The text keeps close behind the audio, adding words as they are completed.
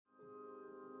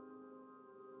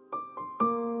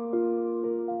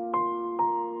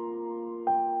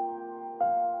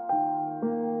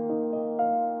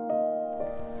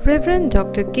Reverend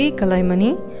Dr. K.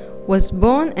 Kalaimani was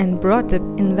born and brought up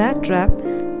in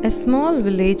Vatrap, a small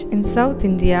village in South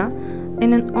India,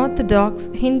 in an Orthodox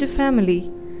Hindu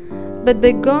family. But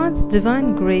by God's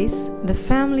divine grace, the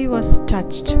family was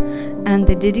touched and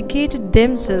they dedicated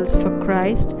themselves for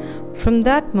Christ from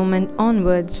that moment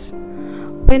onwards.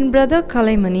 When Brother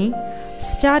Kalaimani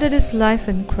started his life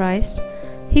in Christ,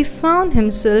 he found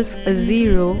himself a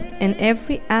zero in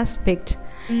every aspect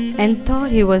and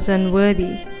thought he was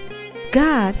unworthy.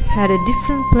 God had a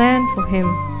different plan for him.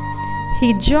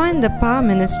 He joined the power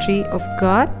ministry of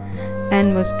God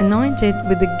and was anointed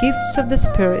with the gifts of the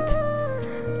Spirit.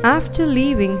 After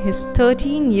leaving his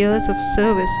 13 years of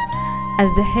service as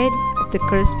the head of the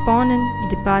correspondent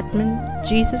department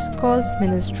Jesus Calls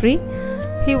Ministry,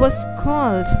 he was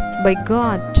called by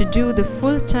God to do the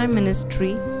full-time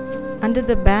ministry under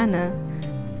the banner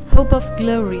Hope of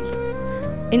Glory.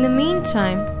 In the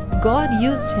meantime, God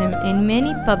used him in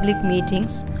many public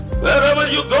meetings. Wherever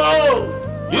you go,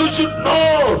 you should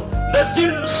know the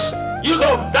sins you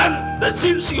have done, the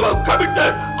sins you have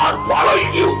committed are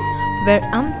following you. Where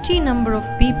umpty number of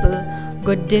people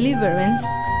got deliverance,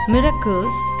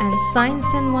 miracles and signs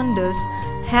and wonders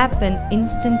happened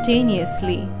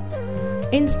instantaneously.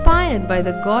 Inspired by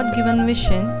the God-given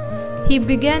vision, he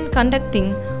began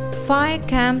conducting 5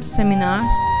 camp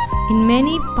seminars in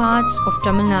many parts of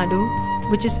Tamil Nadu,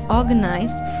 which is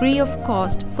organized free of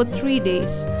cost for 3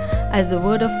 days. As the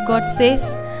word of God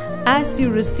says, as you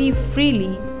receive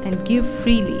freely and give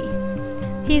freely.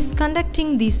 He is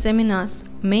conducting these seminars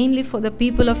mainly for the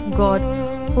people of God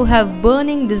who have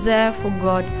burning desire for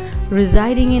God,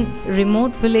 residing in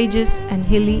remote villages and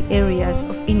hilly areas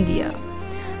of India.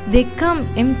 They come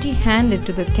empty-handed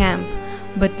to the camp,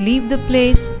 but leave the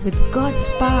place with God's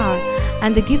power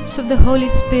and the gifts of the Holy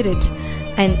Spirit,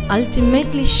 and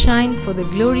ultimately shine for the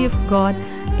glory of God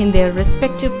in their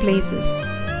respective places.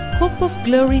 Hope of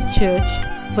Glory Church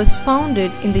was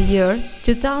founded in the year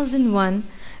 2001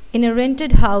 in a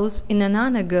rented house in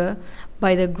Ananagar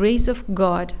by the grace of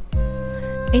God.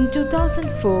 In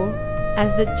 2004,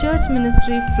 as the church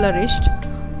ministry flourished,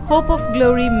 Hope of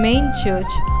Glory Main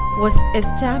Church was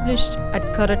established at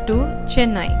Karatur,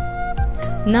 Chennai.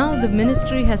 Now the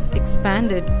ministry has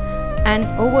expanded and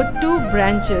over 2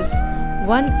 branches,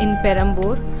 one in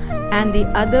Perambur and the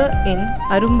other in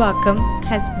Arumbakam,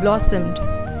 has blossomed.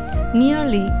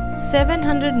 Nearly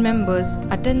 700 members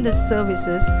attend the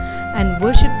services and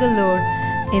worship the Lord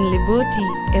in liberty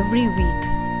every week.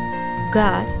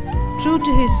 God, true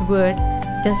to His word,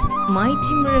 does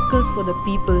mighty miracles for the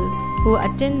people who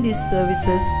attend these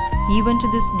services even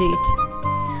to this date.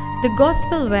 The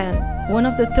Gospel Van, one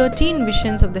of the 13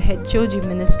 visions of the HOG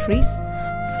Ministries,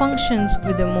 functions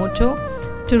with the motto,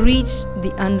 to reach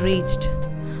the unreached.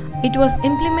 It was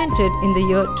implemented in the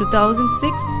year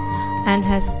 2006 and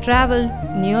has travelled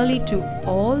nearly to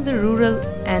all the rural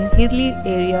and hilly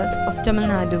areas of Tamil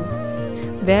Nadu,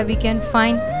 where we can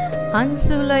find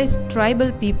uncivilized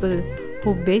tribal people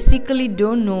who basically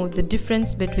don't know the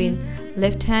difference between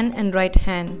left hand and right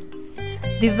hand.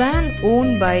 The van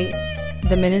owned by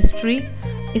the ministry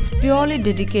is purely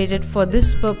dedicated for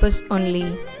this purpose only.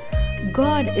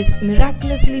 God is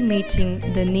miraculously meeting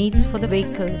the needs for the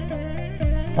vehicle.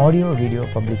 Audio video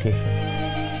publication.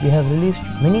 We have released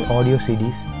many audio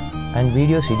CDs and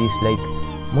video CDs like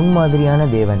Munmadriyana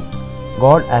Devan,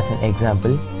 God as an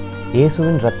Example,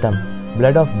 Yesuvin Ratham,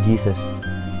 Blood of Jesus,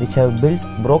 which have built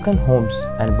broken homes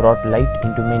and brought light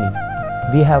into many.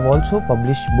 We have also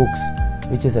published books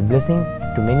which is a blessing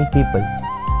to many people.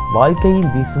 Valkayil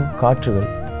Veesum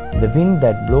Kaatrugal, The Wind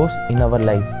That Blows in Our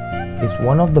Life, is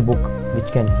one of the book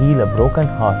which can heal a broken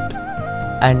heart.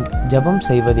 And Jabam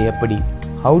Seivadu Eppadi,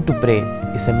 How to Pray,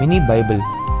 is a mini Bible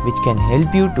which can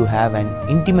help you to have an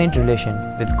intimate relation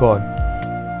with God.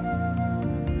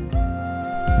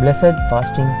 Blessed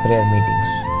Fasting Prayer Meetings.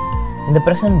 In the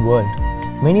present world,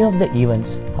 many of the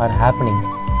events are happening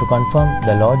to confirm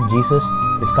the Lord Jesus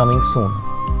is coming soon.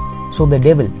 So the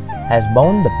devil has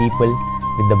bound the people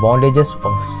with the bondages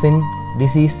of sin,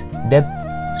 disease, death,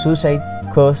 suicide,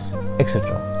 curse, etc.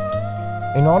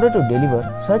 In order to deliver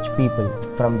such people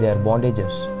from their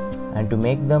bondages and to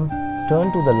make them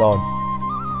turn to the Lord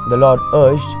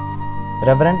urged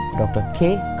Reverend Dr.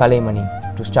 K. Kalaimani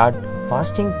to start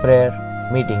fasting prayer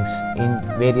meetings in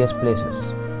various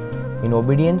places. In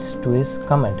obedience to his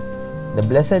command, the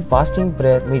blessed fasting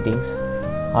prayer meetings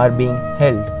are being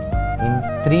held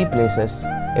in 3 places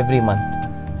every month.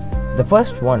 The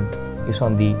first one is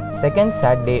on the 2nd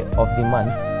Saturday of the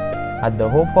month at the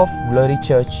Hope of Glory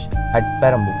Church at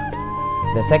Perambur.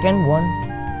 The second one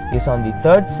is on the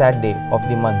 3rd Saturday of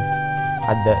the month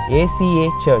at the ACA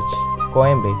Church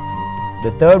Coimbatore.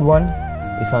 The third one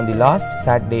is on the last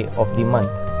Saturday of the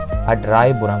month at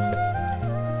Raipuram.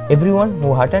 Everyone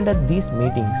who attended these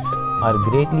meetings are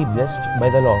greatly blessed by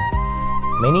the Lord.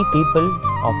 Many people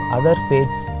of other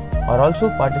faiths are also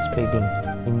participating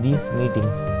in these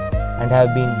meetings and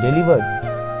have been delivered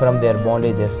from their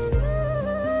bondages.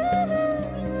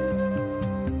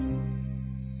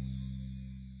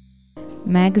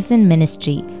 Magazine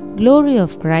Ministry, Glory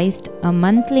of Christ, a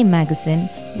monthly magazine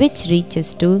which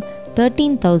reaches to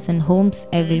 13,000 homes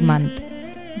every month.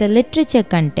 The literature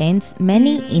contains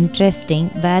many interesting,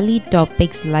 valid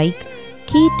topics like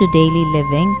Key to Daily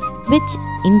Living, which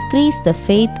increase the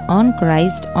faith on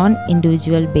Christ on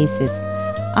individual basis.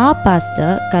 Our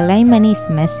pastor Kalaimani's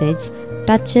message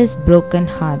touches broken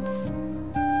hearts.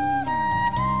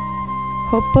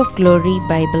 Hope of Glory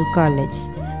Bible College.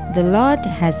 The Lord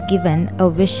has given a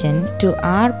vision to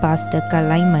our pastor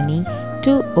Kalaimani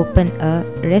to open a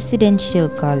residential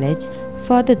college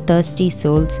for the thirsty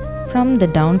souls from the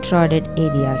downtrodden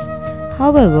areas.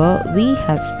 However, we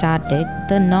have started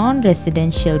the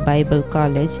non-residential Bible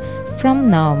college from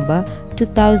November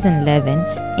 2011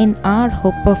 in our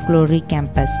Hope of Glory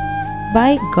campus.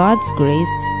 By God's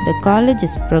grace, the college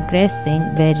is progressing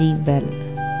very well.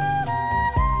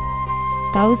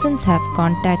 Thousands have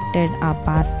contacted our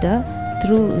pastor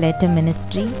through letter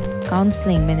ministry,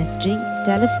 counseling ministry,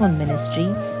 telephone ministry,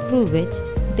 through which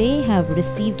they have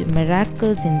received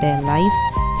miracles in their life,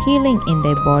 healing in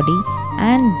their body,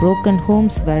 and broken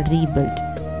homes were rebuilt.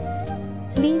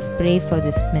 Please pray for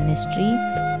this ministry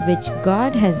which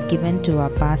God has given to our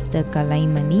pastor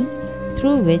Kalaimani,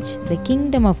 through which the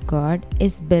kingdom of God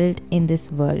is built in this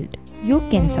world. You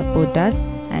can support us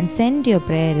and send your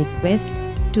prayer request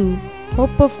to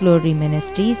Hope of Glory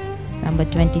Ministries, number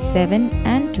 27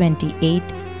 and 28,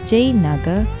 J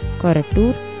Nagar,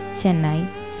 Korattur, Chennai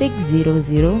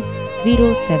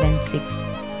 600076,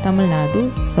 Tamil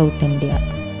Nadu, South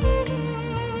India.